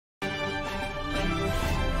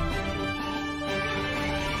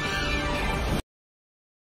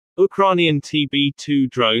Ukrainian TB2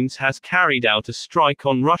 drones has carried out a strike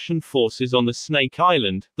on Russian forces on the Snake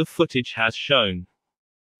Island, the footage has shown.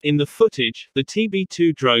 In the footage, the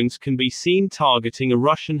TB2 drones can be seen targeting a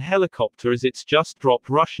Russian helicopter as it's just dropped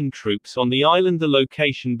Russian troops on the island. The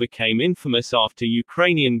location became infamous after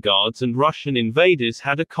Ukrainian guards and Russian invaders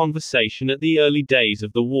had a conversation at the early days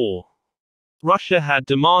of the war. Russia had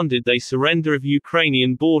demanded they surrender of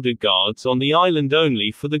Ukrainian border guards on the island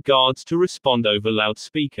only for the guards to respond over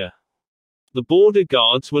loudspeaker. The border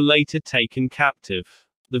guards were later taken captive.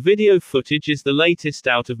 The video footage is the latest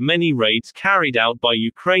out of many raids carried out by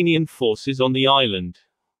Ukrainian forces on the island.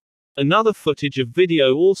 Another footage of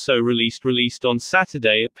video also released on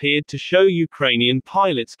Saturday appeared to show Ukrainian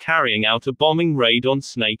pilots carrying out a bombing raid on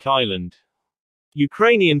Snake Island.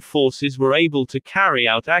 Ukrainian forces were able to carry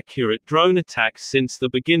out accurate drone attacks since the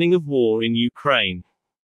beginning of war in Ukraine.